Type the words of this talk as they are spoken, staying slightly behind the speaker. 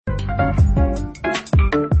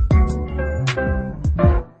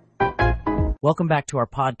Welcome back to our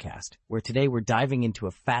podcast, where today we're diving into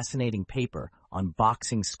a fascinating paper on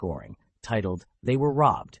boxing scoring titled "They Were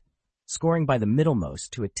Robbed: Scoring by the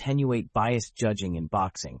Middlemost to Attenuate Biased Judging in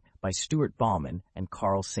Boxing" by Stuart Bauman and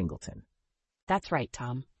Carl Singleton. That's right,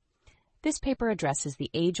 Tom. This paper addresses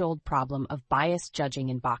the age-old problem of biased judging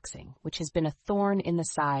in boxing, which has been a thorn in the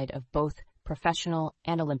side of both professional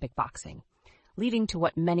and Olympic boxing, leading to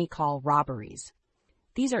what many call robberies.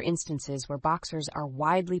 These are instances where boxers are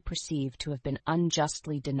widely perceived to have been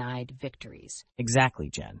unjustly denied victories. Exactly,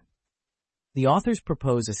 Jen. The authors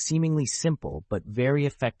propose a seemingly simple but very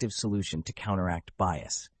effective solution to counteract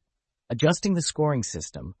bias, adjusting the scoring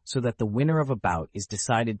system so that the winner of a bout is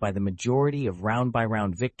decided by the majority of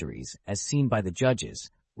round-by-round victories as seen by the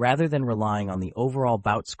judges, rather than relying on the overall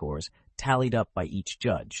bout scores tallied up by each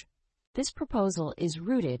judge. This proposal is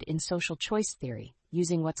rooted in social choice theory,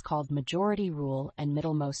 using what's called majority rule and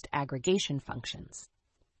middlemost aggregation functions.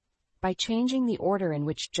 By changing the order in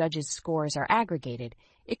which judges' scores are aggregated,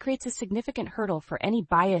 it creates a significant hurdle for any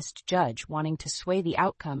biased judge wanting to sway the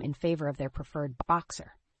outcome in favor of their preferred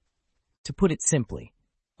boxer. To put it simply,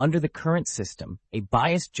 under the current system, a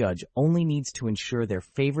biased judge only needs to ensure their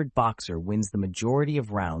favored boxer wins the majority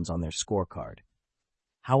of rounds on their scorecard.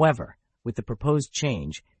 However, with the proposed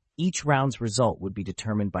change, each round's result would be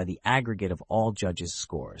determined by the aggregate of all judges'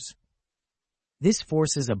 scores. This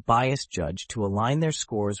forces a biased judge to align their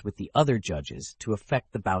scores with the other judges to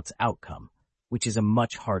affect the bout's outcome, which is a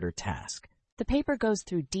much harder task. The paper goes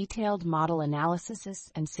through detailed model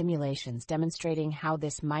analysis and simulations demonstrating how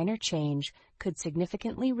this minor change could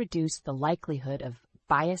significantly reduce the likelihood of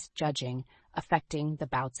biased judging affecting the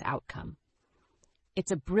bout's outcome.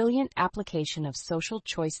 It's a brilliant application of social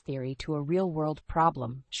choice theory to a real-world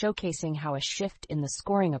problem, showcasing how a shift in the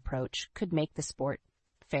scoring approach could make the sport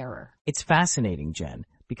fairer. It's fascinating, Jen,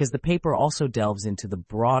 because the paper also delves into the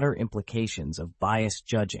broader implications of biased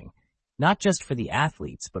judging, not just for the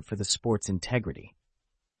athletes, but for the sport's integrity.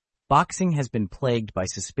 Boxing has been plagued by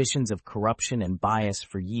suspicions of corruption and bias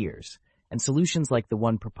for years, and solutions like the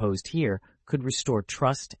one proposed here could restore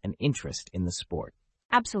trust and interest in the sport.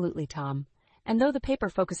 Absolutely, Tom. And though the paper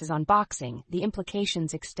focuses on boxing, the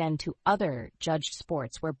implications extend to other judged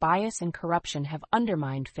sports where bias and corruption have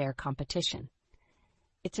undermined fair competition.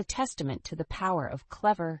 It's a testament to the power of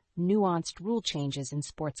clever, nuanced rule changes in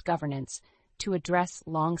sports governance to address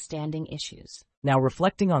long-standing issues. Now,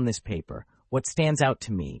 reflecting on this paper, what stands out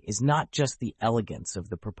to me is not just the elegance of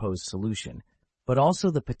the proposed solution, but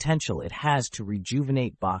also the potential it has to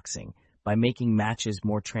rejuvenate boxing by making matches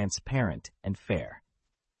more transparent and fair.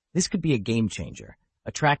 This could be a game changer,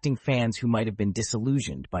 attracting fans who might have been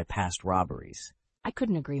disillusioned by past robberies. I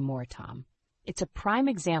couldn't agree more, Tom. It's a prime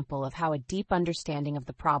example of how a deep understanding of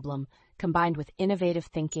the problem, combined with innovative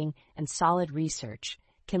thinking and solid research,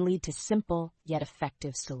 can lead to simple yet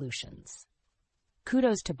effective solutions.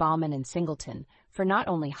 Kudos to Bauman and Singleton for not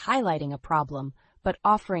only highlighting a problem, but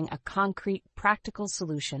offering a concrete, practical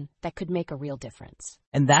solution that could make a real difference.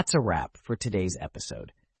 And that's a wrap for today's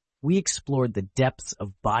episode. We explored the depths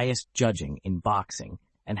of biased judging in boxing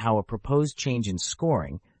and how a proposed change in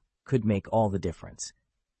scoring could make all the difference.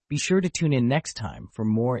 Be sure to tune in next time for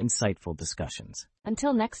more insightful discussions.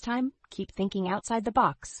 Until next time, keep thinking outside the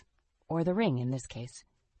box, or the ring in this case.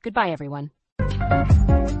 Goodbye, everyone.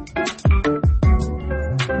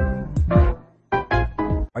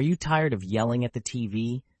 Are you tired of yelling at the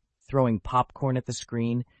TV, throwing popcorn at the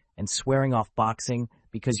screen, and swearing off boxing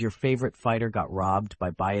because your favorite fighter got robbed by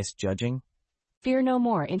biased judging? Fear no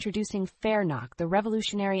more, introducing Fair Knock, the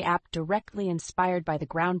revolutionary app directly inspired by the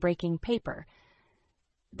groundbreaking paper.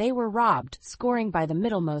 They were robbed, scoring by the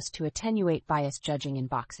middlemost to attenuate biased judging in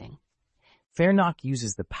boxing. Fair Knock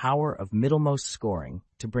uses the power of middlemost scoring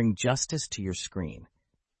to bring justice to your screen.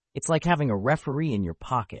 It's like having a referee in your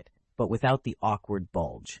pocket, but without the awkward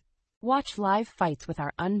bulge. Watch live fights with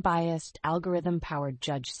our unbiased, algorithm-powered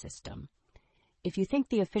judge system. If you think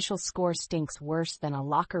the official score stinks worse than a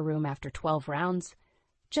locker room after 12 rounds,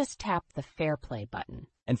 just tap the Fair Play button.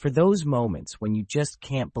 And for those moments when you just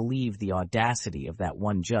can't believe the audacity of that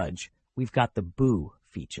one judge, we've got the Boo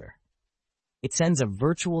feature. It sends a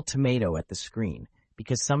virtual tomato at the screen,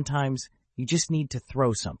 because sometimes you just need to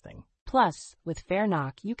throw something. Plus, with Fair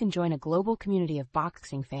Knock, you can join a global community of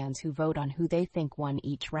boxing fans who vote on who they think won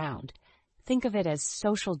each round. Think of it as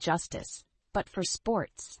social justice, but for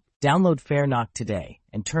sports. Download Fair Knock today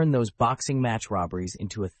and turn those boxing match robberies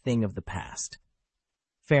into a thing of the past.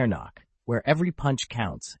 Fair Knock, where every punch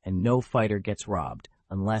counts and no fighter gets robbed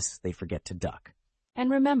unless they forget to duck.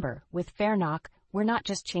 And remember, with Fair Knock, we're not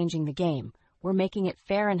just changing the game, We're making it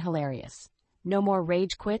fair and hilarious. No more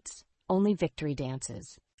rage quits, only victory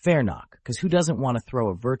dances. Fair knock, because who doesn't want to throw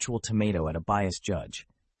a virtual tomato at a biased judge?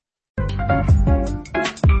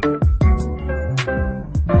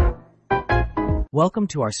 Welcome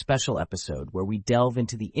to our special episode where we delve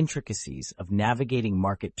into the intricacies of navigating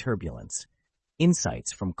market turbulence.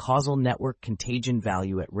 Insights from Causal Network Contagion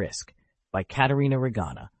Value at Risk by Katerina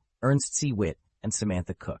Regana, Ernst C. Witt, and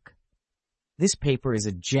Samantha Cook. This paper is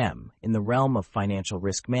a gem in the realm of financial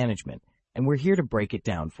risk management, and we're here to break it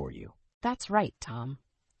down for you. That's right, Tom.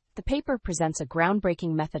 The paper presents a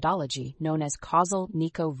groundbreaking methodology known as Causal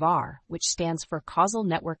NICO-VAR, which stands for Causal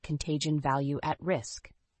Network Contagion Value at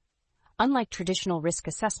Risk. Unlike traditional risk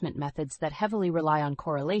assessment methods that heavily rely on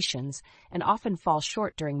correlations and often fall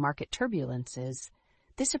short during market turbulences,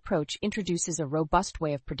 this approach introduces a robust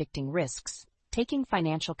way of predicting risks, taking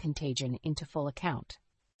financial contagion into full account.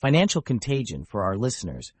 Financial contagion, for our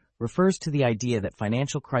listeners, refers to the idea that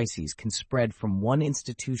financial crises can spread from one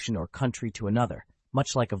institution or country to another,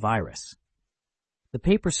 much like a virus. The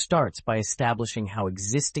paper starts by establishing how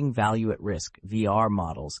existing value-at-risk (VR)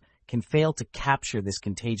 models can fail to capture this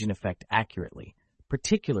contagion effect accurately,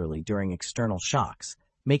 particularly during external shocks,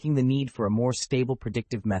 making the need for a more stable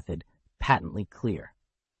predictive method patently clear.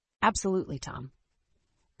 Absolutely, Tom.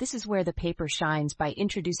 This is where the paper shines by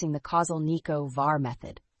introducing the Causal NICO-VAR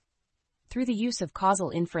method. Through the use of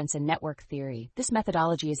causal inference and network theory, this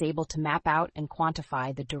methodology is able to map out and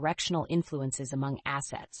quantify the directional influences among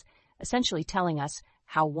assets, essentially telling us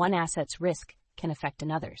how one asset's risk can affect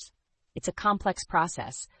another's. It's a complex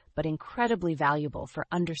process, but incredibly valuable for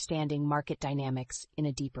understanding market dynamics in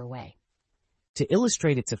a deeper way. To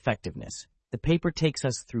illustrate its effectiveness, the paper takes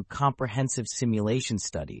us through comprehensive simulation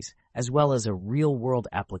studies as well as a real-world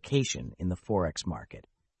application in the Forex market.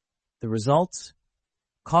 The results?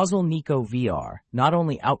 Causal NICO-VR not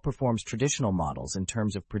only outperforms traditional models in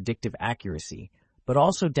terms of predictive accuracy, but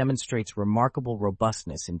also demonstrates remarkable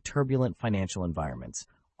robustness in turbulent financial environments,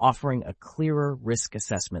 offering a clearer risk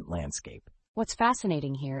assessment landscape. What's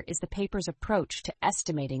fascinating here is the paper's approach to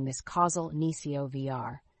estimating this causal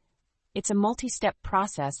NICO-VR. It's a multi-step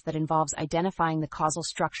process that involves identifying the causal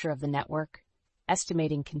structure of the network,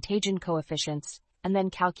 estimating contagion coefficients, and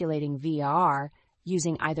then calculating VAR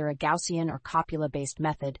using either a Gaussian or copula-based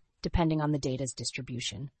method, depending on the data's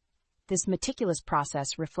distribution. This meticulous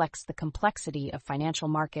process reflects the complexity of financial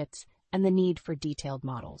markets and the need for detailed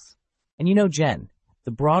models. And you know, Jen,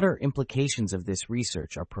 the broader implications of this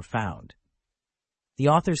research are profound. The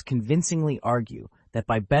authors convincingly argue that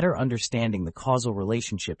by better understanding the causal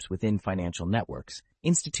relationships within financial networks,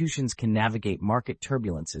 institutions can navigate market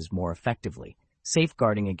turbulences more effectively,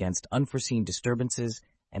 safeguarding against unforeseen disturbances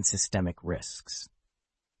and systemic risks.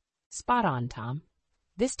 Spot on, Tom.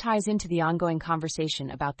 This ties into the ongoing conversation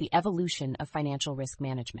about the evolution of financial risk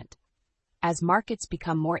management. As markets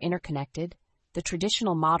become more interconnected, the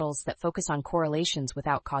traditional models that focus on correlations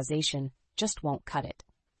without causation just won't cut it.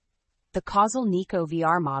 The Causal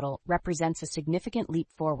NICO-VR model represents a significant leap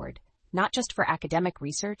forward, not just for academic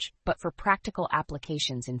research, but for practical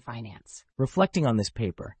applications in finance. Reflecting on this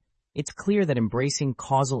paper, it's clear that embracing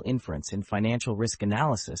causal inference in financial risk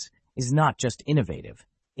analysis is not just innovative,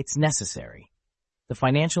 it's necessary. The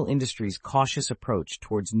financial industry's cautious approach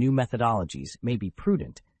towards new methodologies may be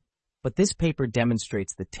prudent, but this paper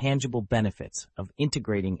demonstrates the tangible benefits of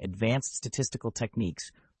integrating advanced statistical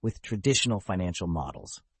techniques with traditional financial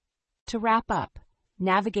models. To wrap up,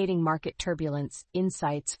 Navigating Market Turbulence: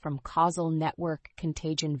 Insights from Causal Network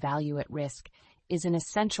Contagion Value at Risk is an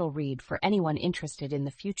essential read for anyone interested in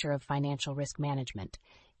the future of financial risk management.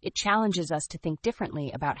 It challenges us to think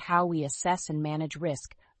differently about how we assess and manage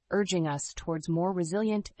risk, urging us towards more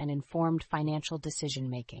resilient and informed financial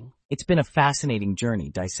decision-making. It's been a fascinating journey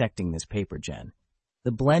dissecting this paper, Jen.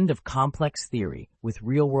 The blend of complex theory with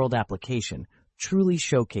real-world application truly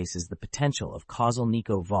showcases the potential of Causal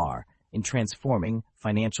NICO-VAR in transforming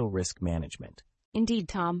financial risk management. Indeed,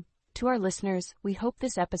 Tom. To our listeners, we hope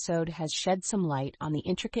this episode has shed some light on the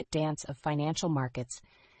intricate dance of financial markets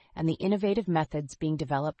and the innovative methods being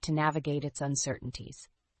developed to navigate its uncertainties.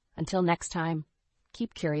 Until next time,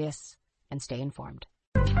 keep curious and stay informed.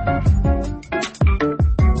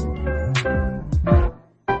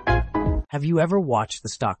 Have you ever watched the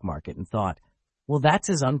stock market and thought, well, that's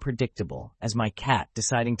as unpredictable as my cat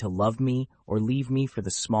deciding to love me or leave me for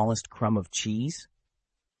the smallest crumb of cheese?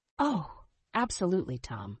 Oh, absolutely,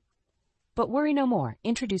 Tom. But worry no more.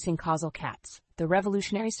 Introducing Causal Cats, the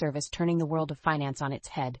revolutionary service turning the world of finance on its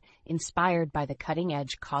head, inspired by the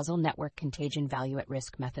cutting-edge Causal Network Contagion Value at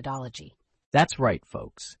Risk methodology. That's right,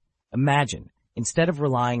 folks. Imagine, instead of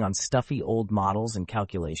relying on stuffy old models and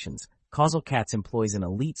calculations, Causal Cats employs an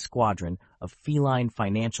elite squadron of feline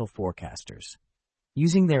financial forecasters.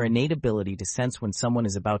 Using their innate ability to sense when someone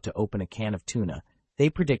is about to open a can of tuna, they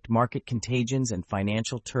predict market contagions and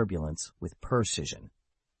financial turbulence with precision.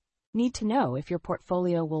 Need to know if your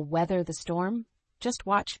portfolio will weather the storm? Just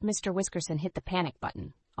watch Mr. Whiskerson hit the panic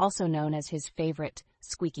button, also known as his favorite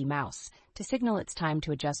squeaky mouse, to signal it's time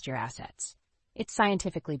to adjust your assets. It's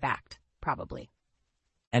scientifically backed, probably.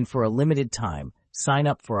 And for a limited time, sign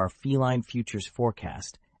up for our Feline Futures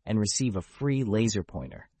Forecast and receive a free laser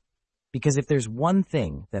pointer. Because if there's one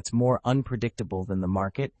thing that's more unpredictable than the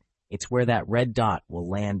market, it's where that red dot will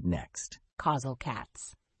land next. Causal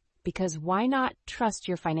Cats. Because why not trust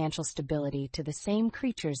your financial stability to the same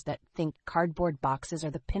creatures that think cardboard boxes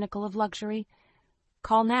are the pinnacle of luxury?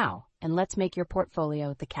 Call now and let's make your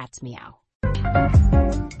portfolio the cat's meow.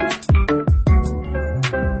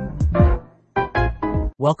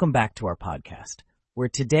 Welcome back to our podcast, where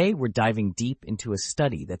today we're diving deep into a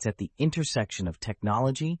study that's at the intersection of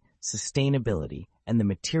technology, sustainability, and the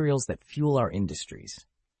materials that fuel our industries.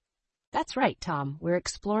 That's right, Tom. We're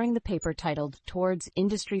exploring the paper titled Towards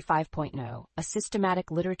Industry 5.0, a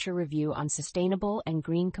systematic literature review on sustainable and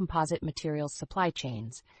green composite materials supply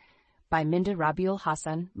chains by Minda Rabiul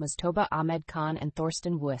Hassan, Muztoba Ahmed Khan, and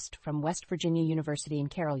Thorsten Wust from West Virginia University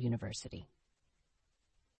and Carroll University.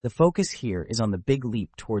 The focus here is on the big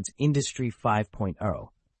leap towards Industry 5.0,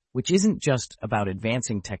 which isn't just about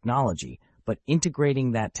advancing technology, but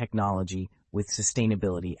integrating that technology with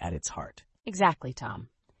sustainability at its heart. Exactly, Tom.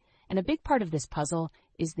 And a big part of this puzzle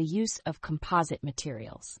is the use of composite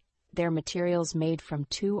materials. They're materials made from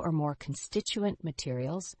two or more constituent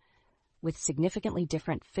materials with significantly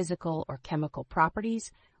different physical or chemical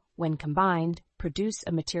properties. When combined, produce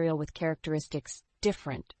a material with characteristics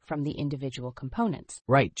different from the individual components.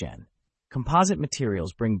 Right, Jen. Composite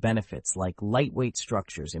materials bring benefits like lightweight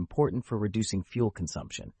structures important for reducing fuel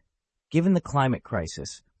consumption. Given the climate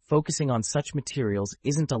crisis, focusing on such materials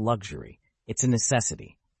isn't a luxury, it's a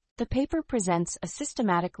necessity. The paper presents a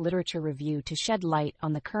systematic literature review to shed light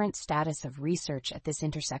on the current status of research at this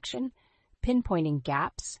intersection, pinpointing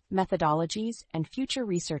gaps, methodologies, and future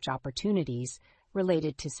research opportunities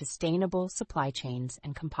related to sustainable supply chains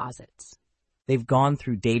and composites. They've gone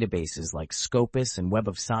through databases like Scopus and Web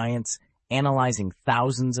of Science, analyzing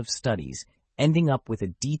thousands of studies, ending up with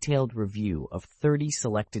a detailed review of 30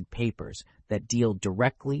 selected papers that deal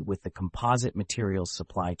directly with the composite materials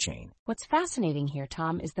supply chain. What's fascinating here,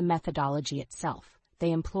 Tom, is the methodology itself.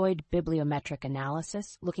 They employed bibliometric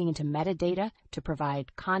analysis, looking into metadata to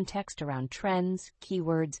provide context around trends,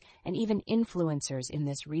 keywords, and even influencers in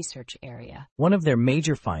this research area. One of their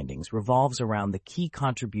major findings revolves around the key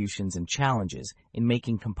contributions and challenges in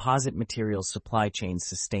making composite materials supply chains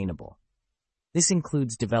sustainable. This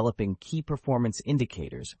includes developing key performance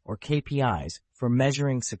indicators, or KPIs, for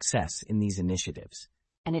measuring success in these initiatives.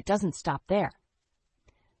 And it doesn't stop there.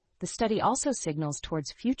 The study also signals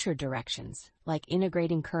towards future directions, like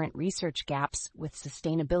integrating current research gaps with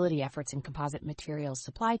sustainability efforts in composite materials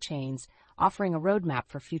supply chains, offering a roadmap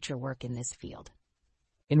for future work in this field.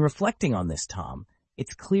 In reflecting on this, Tom,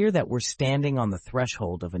 it's clear that we're standing on the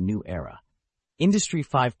threshold of a new era. Industry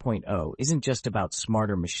 5.0 isn't just about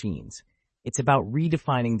smarter machines. It's about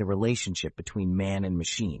redefining the relationship between man and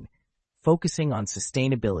machine, focusing on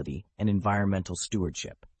sustainability and environmental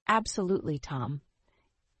stewardship. Absolutely, Tom.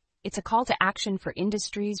 It's a call to action for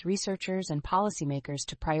industries, researchers, and policymakers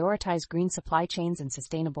to prioritize green supply chains and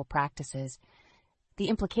sustainable practices. The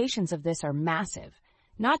implications of this are massive,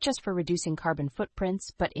 not just for reducing carbon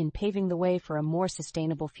footprints, but in paving the way for a more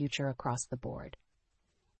sustainable future across the board.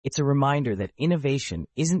 It's a reminder that innovation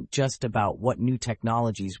isn't just about what new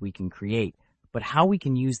technologies we can create, but how we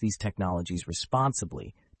can use these technologies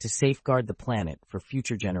responsibly to safeguard the planet for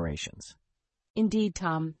future generations. Indeed,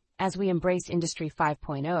 Tom. As we embrace Industry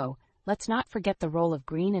 5.0, let's not forget the role of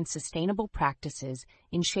green and sustainable practices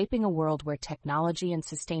in shaping a world where technology and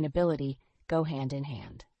sustainability go hand in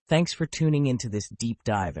hand. Thanks for tuning into this deep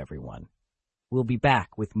dive, everyone. We'll be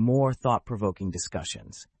back with more thought-provoking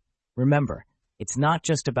discussions. Remember, it's not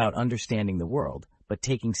just about understanding the world, but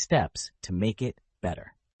taking steps to make it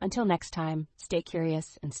better. Until next time, stay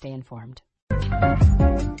curious and stay informed.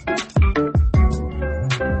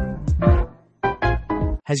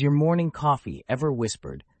 Has your morning coffee ever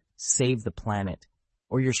whispered, "Save the planet,"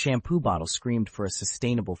 or your shampoo bottle screamed for a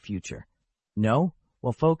sustainable future? No?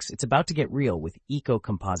 Well, folks, it's about to get real with Eco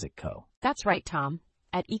Composite Co. That's right, Tom.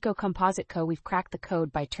 At Eco Composite Co., we've cracked the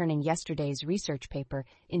code by turning yesterday's research paper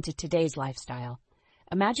into today's lifestyle.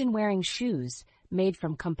 Imagine wearing shoes made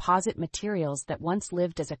from composite materials that once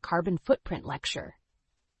lived as a carbon footprint lecture.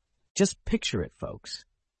 Just picture it, folks.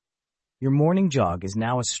 Your morning jog is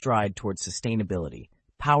now a stride towards sustainability,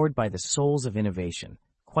 powered by the souls of innovation,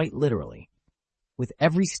 quite literally. With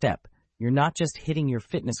every step, you're not just hitting your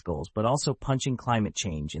fitness goals, but also punching climate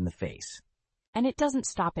change in the face. And it doesn't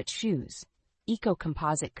stop at shoes. Eco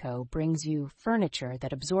Composite Co. brings you furniture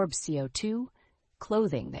that absorbs CO2,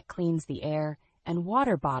 clothing that cleans the air, and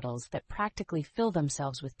water bottles that practically fill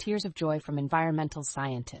themselves with tears of joy from environmental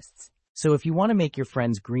scientists. So if you want to make your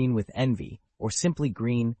friends green with envy, or simply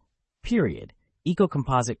green, period, Eco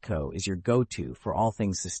Composite Co. is your go-to for all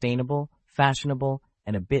things sustainable, fashionable,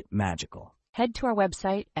 and a bit magical. Head to our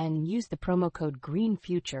website and use the promo code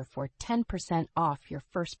GREENFUTURE for 10% off your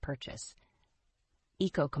first purchase.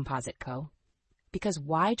 Eco Composite Co. Because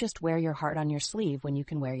why just wear your heart on your sleeve when you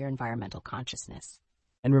can wear your environmental consciousness?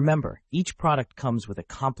 And remember, each product comes with a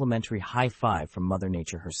complimentary high five from Mother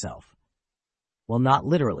Nature herself. Well, not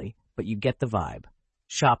literally, but you get the vibe.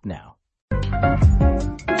 Shop now.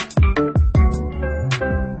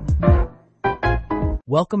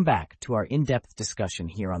 Welcome back to our in-depth discussion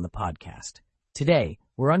here on the podcast. Today,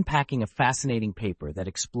 we're unpacking a fascinating paper that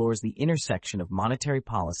explores the intersection of monetary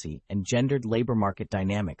policy and gendered labor market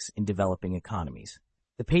dynamics in developing economies.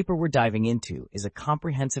 The paper we're diving into is a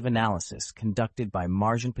comprehensive analysis conducted by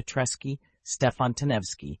Marjan Petresky, Stefan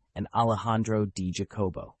Tanevsky, and Alejandro Di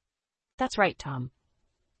Jacobo. That's right, Tom.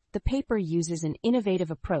 The paper uses an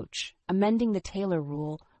innovative approach, amending the Taylor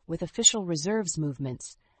Rule with official reserves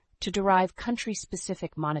movements to derive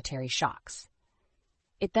country-specific monetary shocks.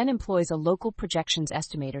 It then employs a local projections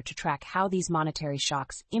estimator to track how these monetary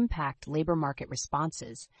shocks impact labor market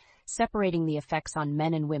responses, separating the effects on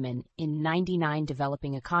men and women in 99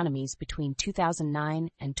 developing economies between 2009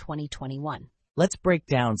 and 2021. Let's break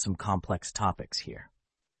down some complex topics here.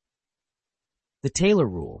 The Taylor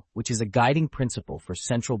Rule, which is a guiding principle for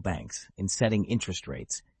central banks in setting interest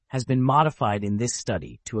rates, has been modified in this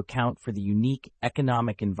study to account for the unique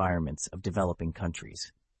economic environments of developing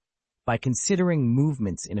countries. By considering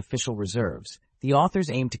movements in official reserves, the authors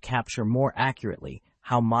aim to capture more accurately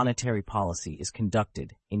how monetary policy is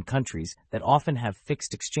conducted in countries that often have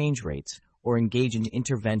fixed exchange rates or engage in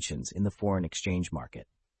interventions in the foreign exchange market.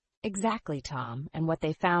 Exactly, Tom, and what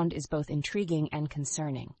they found is both intriguing and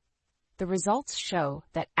concerning. The results show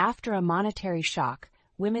that after a monetary shock,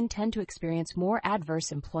 women tend to experience more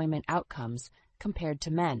adverse employment outcomes compared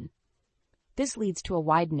to men. This leads to a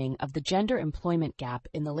widening of the gender employment gap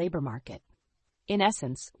in the labor market. In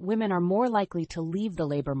essence, women are more likely to leave the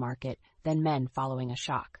labor market than men following a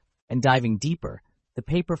shock. And diving deeper, the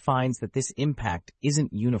paper finds that this impact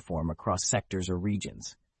isn't uniform across sectors or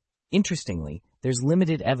regions. Interestingly, there's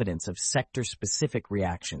limited evidence of sector-specific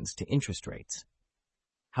reactions to interest rates.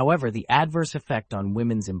 However, the adverse effect on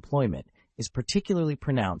women's employment is particularly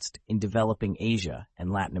pronounced in developing Asia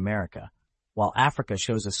and Latin America, while Africa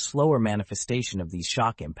shows a slower manifestation of these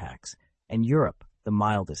shock impacts, and Europe the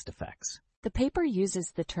mildest effects. The paper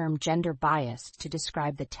uses the term gender bias to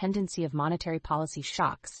describe the tendency of monetary policy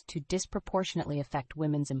shocks to disproportionately affect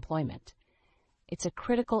women's employment. It's a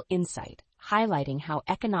critical insight, highlighting how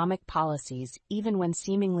economic policies, even when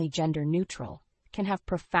seemingly gender neutral, can have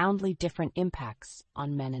profoundly different impacts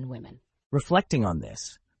on men and women. Reflecting on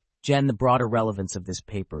this, Jen, the broader relevance of this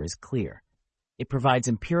paper is clear. It provides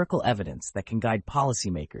empirical evidence that can guide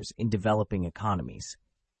policymakers in developing economies.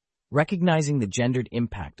 Recognizing the gendered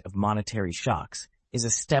impact of monetary shocks is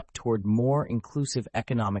a step toward more inclusive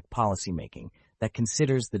economic policymaking that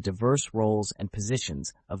considers the diverse roles and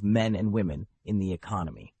positions of men and women in the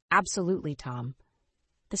economy. Absolutely, Tom.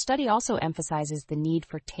 The study also emphasizes the need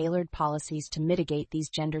for tailored policies to mitigate these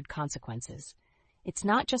gendered consequences. It's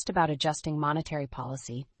not just about adjusting monetary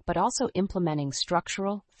policy, but also implementing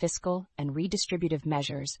structural, fiscal, and redistributive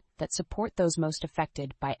measures that support those most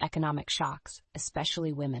affected by economic shocks,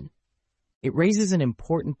 especially women. It raises an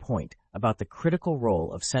important point about the critical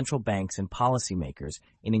role of central banks and policymakers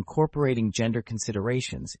in incorporating gender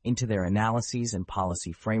considerations into their analyses and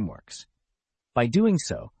policy frameworks. By doing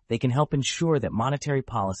so, they can help ensure that monetary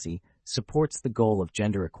policy supports the goal of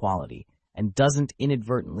gender equality and doesn't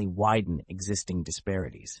inadvertently widen existing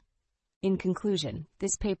disparities. In conclusion,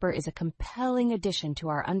 this paper is a compelling addition to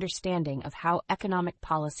our understanding of how economic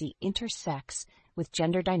policy intersects with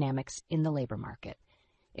gender dynamics in the labor market.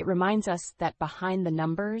 It reminds us that behind the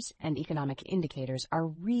numbers and economic indicators are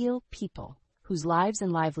real people whose lives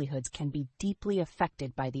and livelihoods can be deeply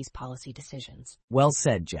affected by these policy decisions. Well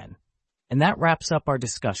said, Jen. And that wraps up our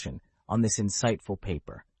discussion on this insightful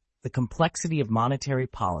paper. The complexity of monetary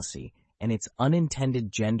policy and its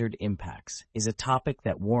unintended gendered impacts is a topic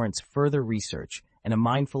that warrants further research and a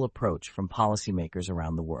mindful approach from policymakers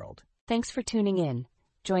around the world. Thanks for tuning in.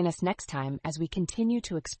 Join us next time as we continue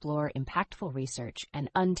to explore impactful research and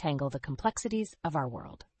untangle the complexities of our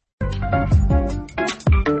world.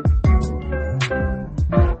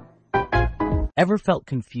 Ever felt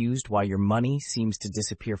confused why your money seems to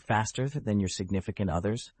disappear faster than your significant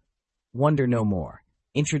others? Wonder no more.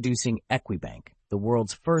 Introducing Equibank, the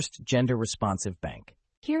world's first gender-responsive bank.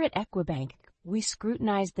 Here at Equibank, we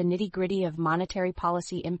scrutinized the nitty-gritty of monetary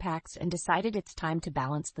policy impacts and decided it's time to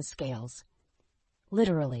balance the scales.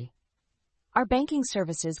 Literally. Our banking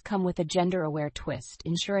services come with a gender-aware twist,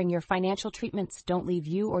 ensuring your financial treatments don't leave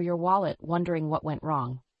you or your wallet wondering what went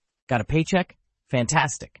wrong. Got a paycheck?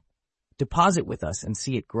 Fantastic. Deposit with us and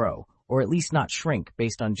see it grow, or at least not shrink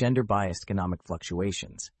based on gender-biased economic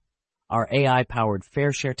fluctuations. Our AI-powered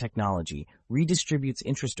Fair Share technology redistributes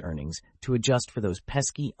interest earnings to adjust for those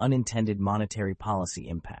pesky, unintended monetary policy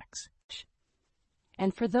impacts.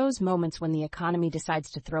 And for those moments when the economy decides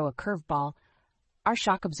to throw a curveball, our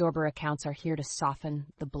shock absorber accounts are here to soften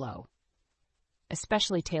the blow.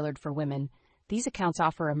 Especially tailored for women, these accounts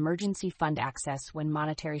offer emergency fund access when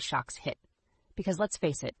monetary shocks hit. Because let's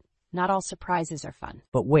face it, not all surprises are fun.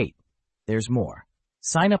 But wait, there's more.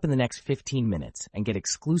 Sign up in the next 15 minutes and get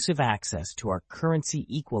exclusive access to our Currency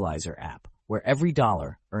Equalizer app, where every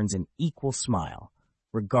dollar earns an equal smile,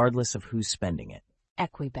 regardless of who's spending it.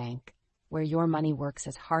 Equibank, where your money works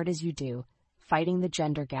as hard as you do, fighting the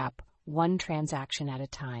gender gap, one transaction at a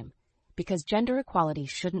time. Because gender equality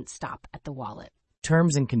shouldn't stop at the wallet.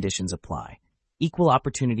 Terms and conditions apply. Equal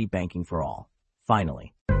opportunity banking for all.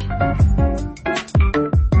 Finally.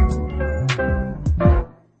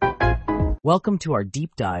 Welcome to our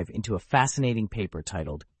deep dive into a fascinating paper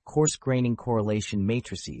titled Coarse-Graining Correlation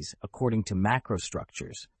Matrices According to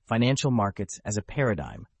Macrostructures, Financial Markets as a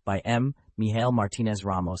Paradigm by M. Miguel Martinez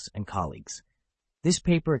Ramos and colleagues. This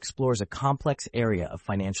paper explores a complex area of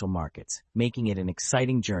financial markets, making it an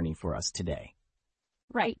exciting journey for us today.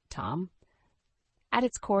 Right, Tom. At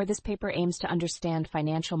its core, this paper aims to understand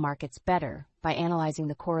financial markets better by analyzing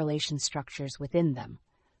the correlation structures within them.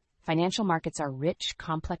 Financial markets are rich,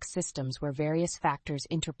 complex systems where various factors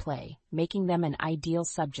interplay, making them an ideal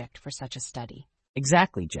subject for such a study.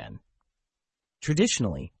 Exactly, Jen.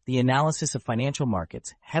 Traditionally, the analysis of financial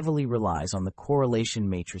markets heavily relies on the correlation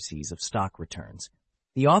matrices of stock returns.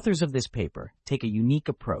 The authors of this paper take a unique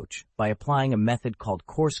approach by applying a method called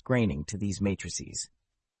coarse graining to these matrices.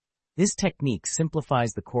 This technique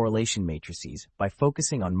simplifies the correlation matrices by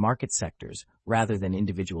focusing on market sectors rather than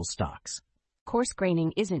individual stocks. Coarse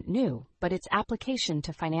graining isn't new, but its application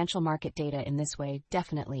to financial market data in this way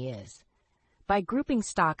definitely is. By grouping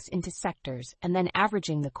stocks into sectors and then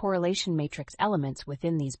averaging the correlation matrix elements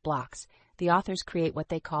within these blocks, the authors create what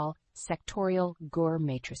they call sectorial Gür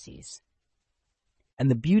matrices. And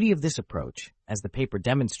the beauty of this approach, as the paper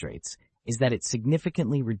demonstrates, is that it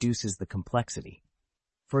significantly reduces the complexity.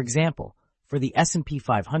 For example, for the S&P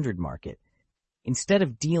 500 market, instead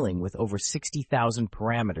of dealing with over 60,000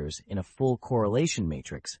 parameters in a full correlation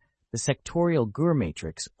matrix, the sectorial Gür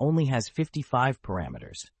matrix only has 55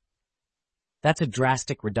 parameters. That's a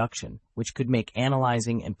drastic reduction, which could make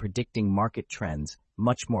analyzing and predicting market trends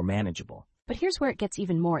much more manageable. But here's where it gets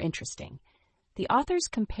even more interesting. The authors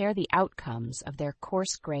compare the outcomes of their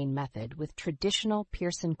coarse grain method with traditional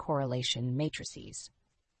Pearson correlation matrices.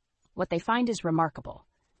 What they find is remarkable.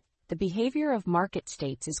 The behavior of market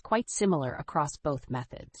states is quite similar across both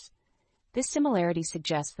methods. This similarity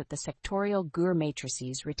suggests that the sectorial Gür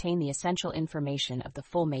matrices retain the essential information of the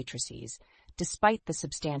full matrices, despite the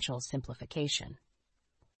substantial simplification.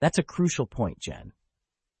 That's a crucial point, Jen.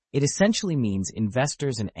 It essentially means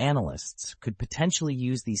investors and analysts could potentially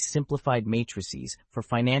use these simplified matrices for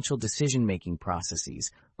financial decision-making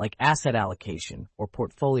processes like asset allocation or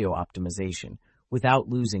portfolio optimization without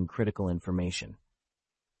losing critical information.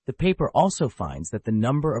 The paper also finds that the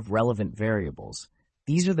number of relevant variables,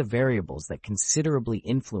 these are the variables that considerably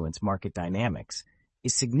influence market dynamics,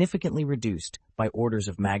 is significantly reduced by orders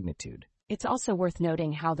of magnitude. It's also worth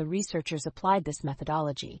noting how the researchers applied this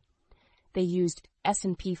methodology. They used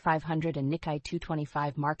S&P 500 and Nikkei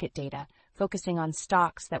 225 market data, focusing on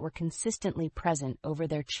stocks that were consistently present over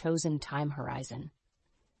their chosen time horizon.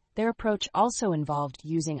 Their approach also involved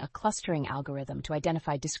using a clustering algorithm to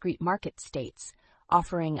identify discrete market states,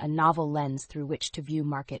 offering a novel lens through which to view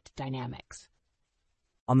market dynamics.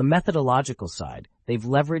 On the methodological side, they've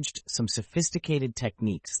leveraged some sophisticated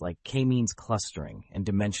techniques like k-means clustering and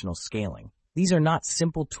dimensional scaling. These are not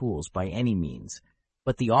simple tools by any means,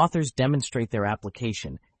 but the authors demonstrate their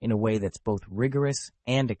application in a way that's both rigorous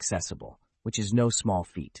and accessible, which is no small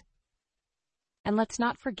feat. And let's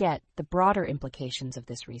not forget the broader implications of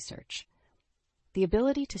this research. The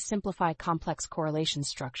ability to simplify complex correlation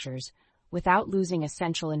structures without losing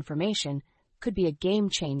essential information could be a game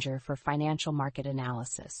changer for financial market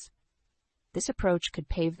analysis. This approach could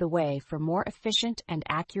pave the way for more efficient and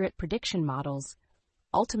accurate prediction models,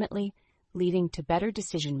 ultimately leading to better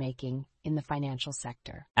decision-making in the financial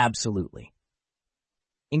sector. Absolutely.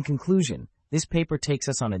 In conclusion, this paper takes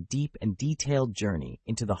us on a deep and detailed journey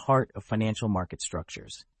into the heart of financial market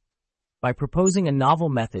structures. By proposing a novel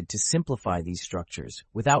method to simplify these structures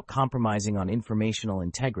without compromising on informational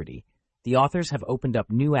integrity, the authors have opened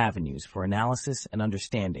up new avenues for analysis and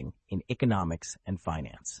understanding in economics and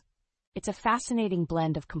finance. It's a fascinating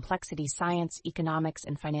blend of complexity, science, economics,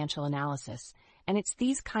 and financial analysis, and it's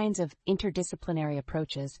these kinds of interdisciplinary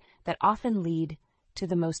approaches that often lead to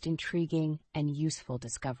the most intriguing and useful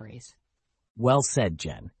discoveries. Well said,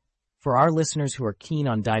 Jen. For our listeners who are keen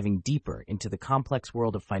on diving deeper into the complex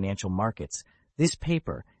world of financial markets, this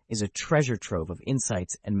paper is a treasure trove of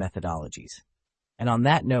insights and methodologies. And on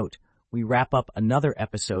that note, we wrap up another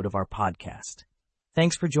episode of our podcast.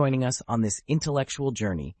 Thanks for joining us on this intellectual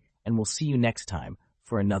journey, and we'll see you next time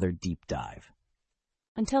for another deep dive.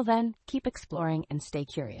 Until then, keep exploring and stay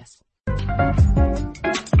curious.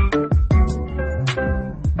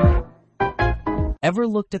 Ever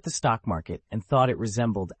looked at the stock market and thought it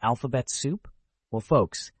resembled alphabet soup? Well,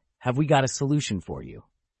 folks, have we got a solution for you?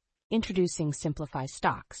 Introducing Simplify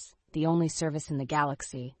Stocks, the only service in the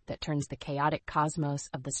galaxy that turns the chaotic cosmos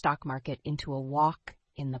of the stock market into a walk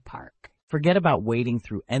in the park. Forget about wading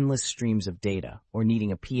through endless streams of data or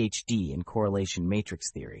needing a PhD in correlation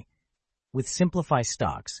matrix theory. With Simplify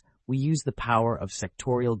Stocks, we use the power of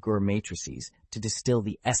sectorial Gauss matrices to distill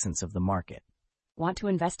the essence of the market. Want to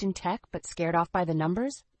invest in tech but scared off by the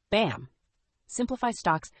numbers? Bam! Simplify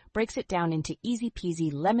Stocks breaks it down into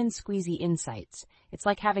easy-peasy, lemon-squeezy insights. It's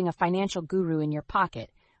like having a financial guru in your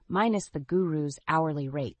pocket, minus the guru's hourly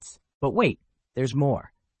rates. But wait, there's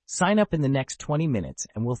more. Sign up in the next 20 minutes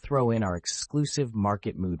and we'll throw in our exclusive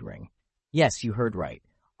market mood ring. Yes, you heard right.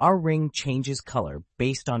 Our ring changes color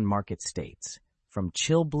based on market states, from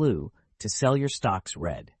chill blue to sell your stocks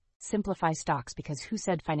red. Simplify Stocks, because who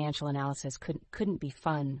said financial analysis couldn't be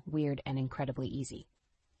fun, weird, and incredibly easy?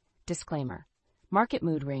 Disclaimer. Market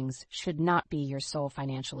mood rings should not be your sole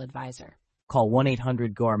financial advisor. Call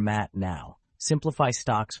 1-800-GAR-MAT now. Simplify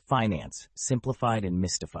Stocks Finance, simplified and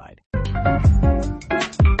mystified.